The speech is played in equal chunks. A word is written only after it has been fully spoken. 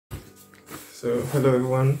So hello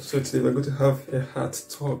everyone. So today we're going to have a heart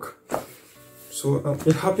talk. So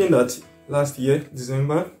it happened that last year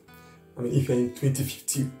December, if you're in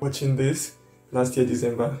 2050 watching this, last year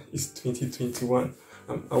December is 2021.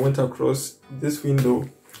 I went across this window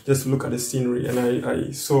just to look at the scenery, and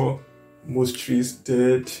I saw most trees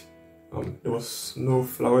dead. There was no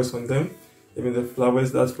flowers on them. Even the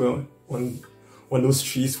flowers that were on those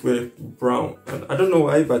trees were brown. And I don't know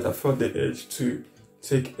why, but I felt the urge to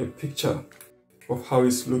take a picture of how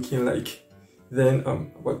it's looking like. Then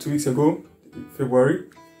about 2 weeks ago, February,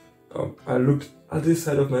 I looked at this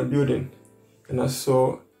side of my building and I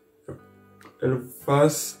saw a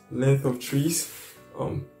vast length of trees,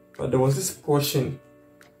 but there was this portion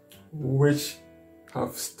which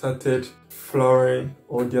have started flowering,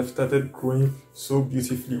 or they have started growing so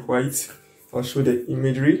beautifully white. I'll show the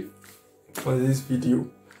imagery on this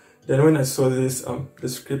video. Then when I saw this, the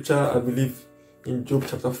scripture, I believe in Job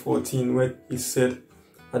chapter 14, where it said,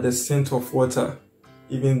 at the scent of water,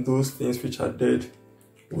 even those things which are dead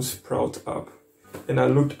will sprout up. And I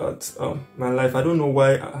looked at my life. I don't know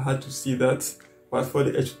why I had to see that, but I thought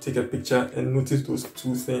the urge to take a picture and notice those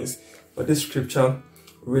two things. But this scripture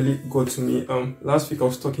really got to me. Last week I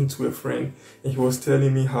was talking to a friend, and he was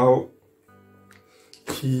telling me how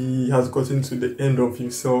he has gotten to the end of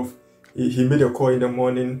himself. He made a call in the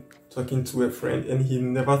morning talking to a friend, and he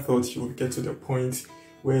never thought he would get to the point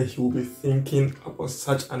where he will be thinking about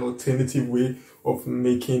such an alternative way of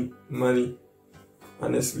making money,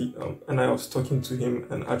 honestly. And I was talking to him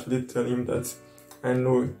and actually telling him that I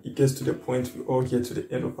know it gets to the point we all get to the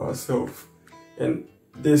end of ourselves. And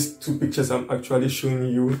these two pictures I'm actually showing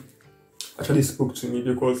you actually spoke to me,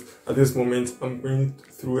 because at this moment I'm going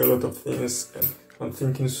through a lot of things and I'm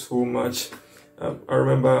thinking so much. I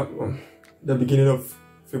remember the beginning of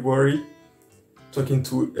February talking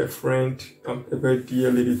to a friend, a very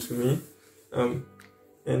dear lady to me, and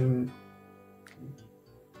in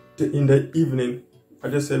the evening I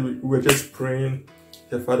just said we were just praying.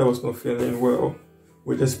 Her father was not feeling well.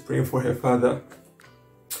 We're just praying for her father.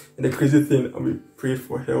 And the crazy thing, we prayed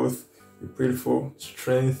for health, we prayed for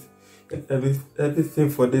strength, and everything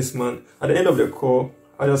for this man. At the end of the call,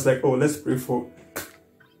 I was like, oh, let's pray for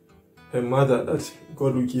her mother, that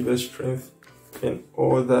God will give her strength and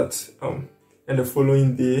all that. And the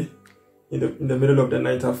following day, in the middle of the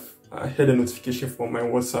night, I had a notification from my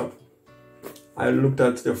WhatsApp. I looked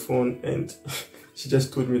at the phone and she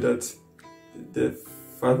just told me that the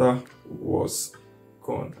father was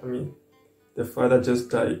gone. The father just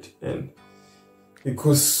died, and it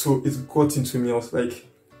got into me. I was like,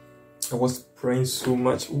 I was praying so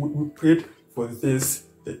much. We prayed for this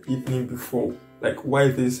the evening before. Like, why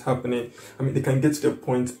this is happening? They can get to the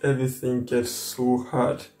point everything gets so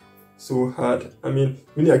hard. So hard. When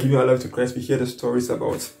you are giving our life to Christ, we hear the stories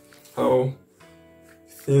about how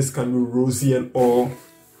things can be rosy and all,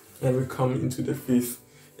 and we come into the faith,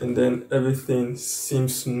 and then everything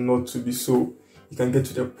seems not to be so. You can get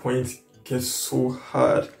to the point it gets so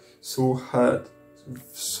hard, so hard,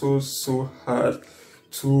 so hard.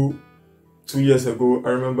 2 years ago, I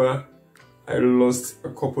remember I lost a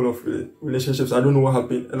couple of relationships. I don't know what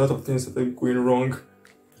happened. A lot of things started going wrong.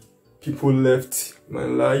 People left my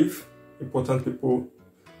life. Important people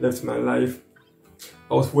left my life.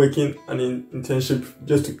 I was working an internship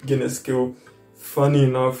just to gain a skill. Funny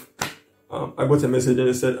enough, I got a message and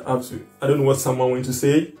they said, I don't know what someone went to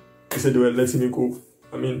say. They said they were letting me go.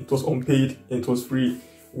 It was unpaid and it was free,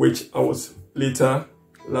 which I was later,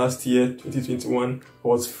 last year, 2021, I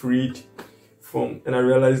was freed from. And I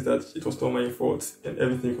realized that it was not my fault and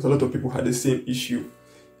everything, because a lot of people had the same issue.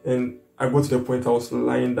 And I got to the point I was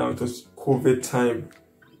lying down. It was COVID time.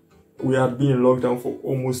 We had been in lockdown for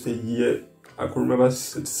almost a year. I could remember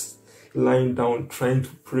lying down trying to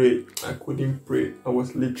pray. I couldn't pray. I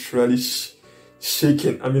was literally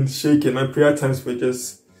shaking. Shaking. My prayer times were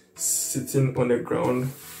just sitting on the ground,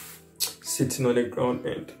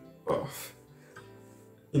 and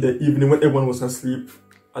in the evening when everyone was asleep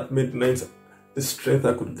at midnight, the strength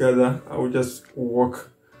I could gather, I would just walk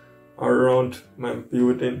around my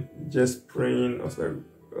building just praying. I was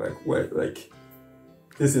like,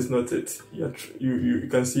 this is not it. You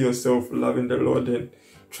can see yourself loving the Lord and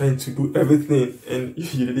trying to do everything, and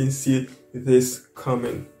you didn't see this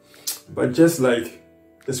coming. But just like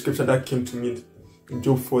the scripture that came to me in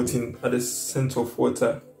Job 14, at the scent of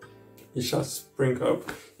water, it shall spring up.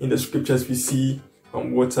 In the scriptures, we see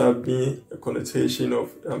water being a connotation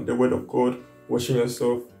of the word of God, washing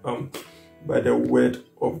yourself by the word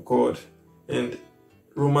of God. And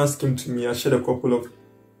Romans came to me. I shared a couple of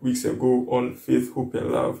weeks ago on faith, hope,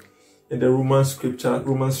 and love. And the Romans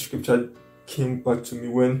scripture came back to me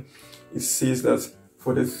when it says that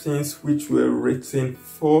for the things which were written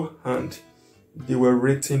forehand, they were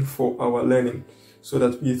written for our learning, so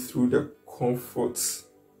that we through the comforts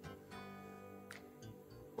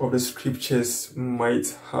of the scriptures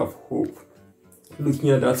might have hope. Looking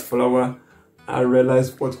at that flower, I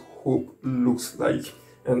realized what hope looks like.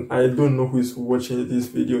 And I don't know who is watching this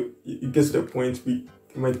video. It gets to the point we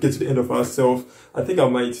might get to the end of ourselves. I think I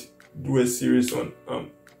might do a series on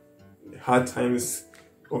hard times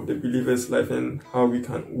of the believer's life and how we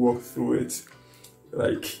can walk through it.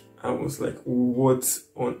 Like, I was like, what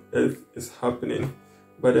on earth is happening?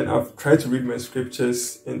 But then I've tried to read my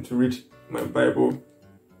scriptures and to read my Bible.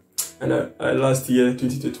 And I last year,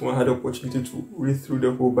 2021, had the opportunity to read through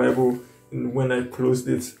the whole Bible. And when I closed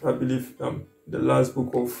it, I believe the last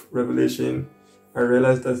book of Revelation, I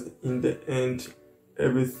realized that in the end,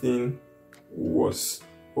 everything was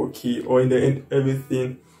okay. Or in the end,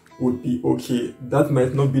 everything would be okay. That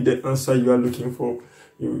might not be the answer you are looking for.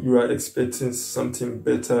 You are expecting something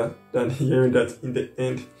better than hearing that in the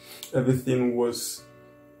end, everything was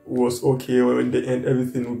okay. Or in the end,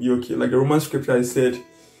 everything will be okay. Like the Roman scripture I said,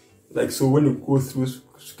 like, so when you go through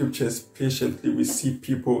scriptures patiently, we see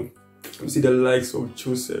people, we see the likes of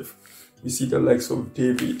Joseph, we see the likes of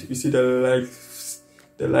David, we see the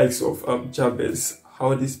likes of Jabez,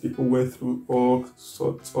 how these people went through all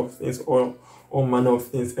sorts of things, all manner of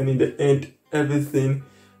things, and in the end, everything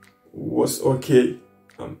was okay.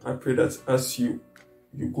 I pray that as you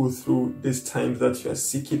go through these times that you are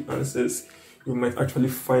seeking answers, you might actually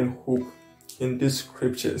find hope in these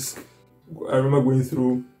scriptures. I remember going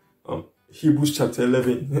through Hebrews chapter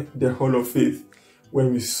 11, the Hall of Faith,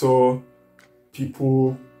 when we saw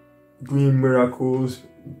people doing miracles,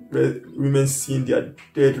 women seeing their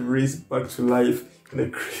dead raised back to life. And the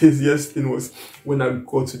craziest thing was when I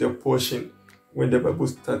got to the portion when the Bible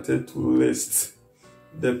started to list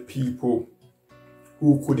the people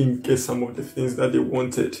who couldn't get some of the things that they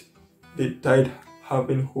wanted. They died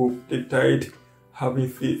having hope, they died having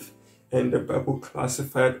faith, and the Bible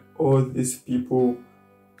classified all these people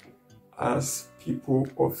as people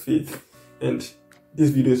of faith. And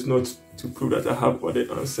this video is not to prove that I have all the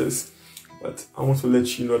answers, but I want to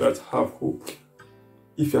let you know that have hope.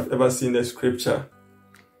 If you have ever seen a scripture,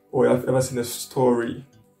 or you have ever seen a story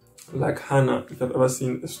like Hannah, if you have ever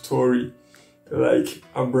seen a story like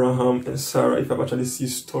Abraham and Sarah, if you have actually seen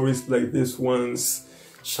stories like this ones,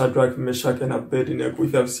 Shadrach, Meshach, and Abednego,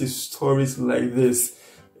 if you have seen stories like this,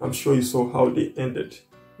 I'm sure you saw how they ended.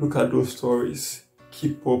 Look at those stories.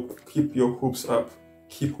 Keep up, keep your hopes up,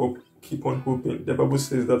 keep hope, keep on hoping. The Bible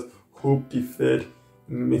says that hope deferred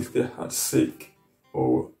makes the heart sick,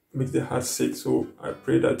 or makes the heart sick. So I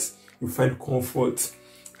pray that you find comfort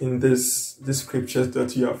in these scriptures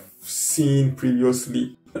that you have seen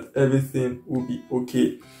previously, that everything will be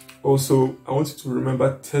okay. Also, I want you to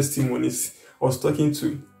remember testimonies. I was talking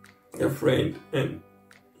to a friend and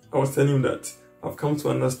I was telling him that I've come to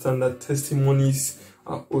understand that testimonies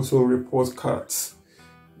are also report cards,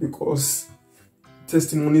 because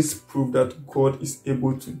testimonies prove that God is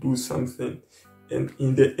able to do something. And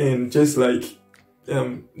in the end, just like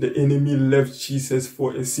the enemy left Jesus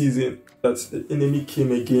for a season, that the enemy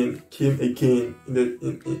came again in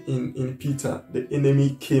Peter. The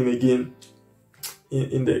enemy came again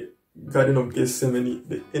in the Garden of Gethsemane.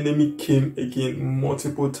 The enemy came again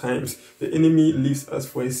multiple times. The enemy leaves us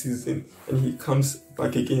for a season and he comes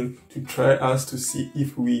back again to try us to see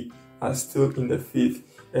if we are still in the faith.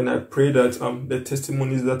 And I pray that the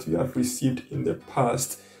testimonies that we have received in the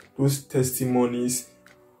past, those testimonies,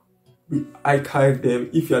 we archive them.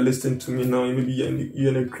 If you are listening to me now, maybe you're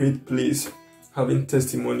in a great place having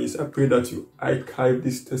testimonies, I pray that you archive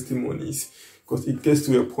these testimonies, because it gets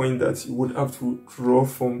to a point that you would have to draw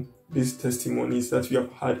from these testimonies that you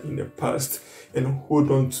have had in the past and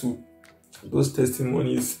hold on to those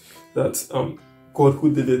testimonies that God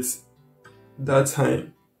who did it that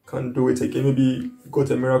time can do it again. Maybe you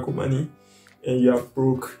got a miracle money and you are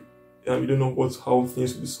broke and you don't know how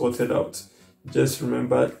things will be sorted out. Just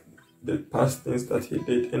remember the past things that he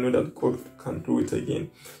did and know that God can do it again.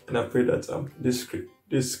 And I pray that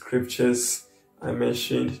these scriptures I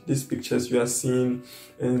mentioned, these pictures you are seeing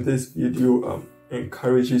in this video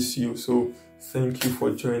encourages you. So thank you for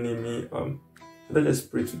joining me. Let us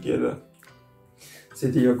pray together. Say,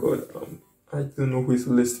 dear God, I don't know who is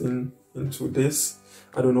listening into this.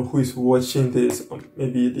 I don't know who is watching this.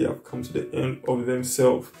 Maybe they have come to the end of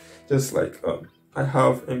themselves, just like I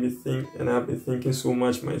have, and I've been thinking so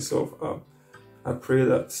much myself. I pray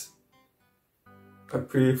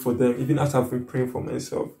for them, even as I've been praying for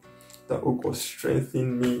myself, that, oh God,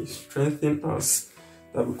 strengthen me, strengthen us,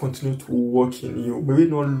 that will continue to work in you. May we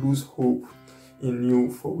not lose hope in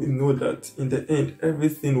you, for we know that in the end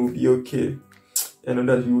everything will be okay, and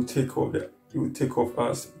that you will take of it. You will take of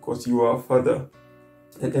us, because you are our Father,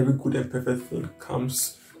 and every good and perfect thing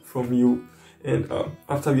comes from you. And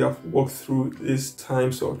after we have walked through these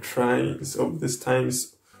times of trials, of these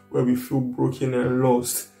times where we feel broken and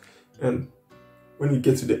lost, and when we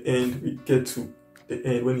get to the end,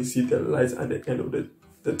 when we see the light at the end of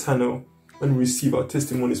the tunnel, when we receive our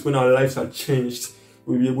testimonies, when our lives are changed,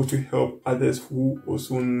 we'll be able to help others who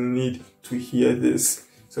also need to hear this.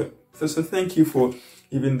 So thank you for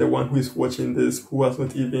even the one who is watching this, who has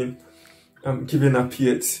not even given up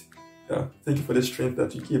yet. Thank you for the strength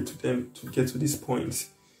that you gave to them to get to this point.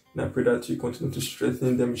 And I pray that you continue to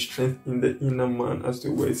strengthen them, strengthen the inner man, as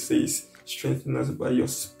the word says. Strengthen us by your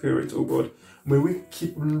Spirit, oh God. May we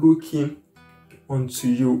keep looking unto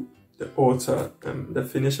you, the author, the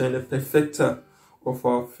finisher and the perfecter of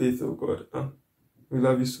our faith, oh God. We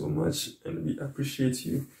love you so much, and we appreciate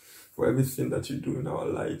you for everything that you do in our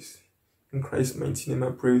lives. In Christ's mighty name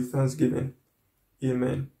I pray with thanksgiving.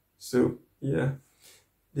 Amen. So, yeah,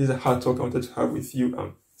 this is a hard talk I wanted to have with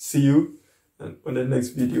you. See you on the next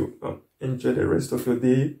video. Enjoy the rest of your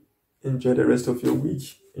day. Enjoy the rest of your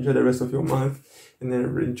week. Enjoy the rest of your month. And then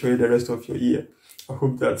enjoy the rest of your year. I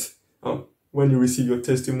hope that when you receive your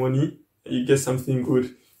testimony and you get something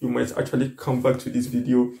good, you might actually come back to this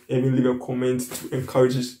video and even leave a comment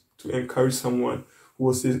to encourage someone who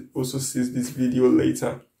also sees this video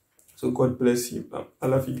later. So God bless you. I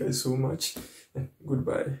love you guys so much. And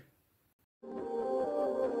goodbye.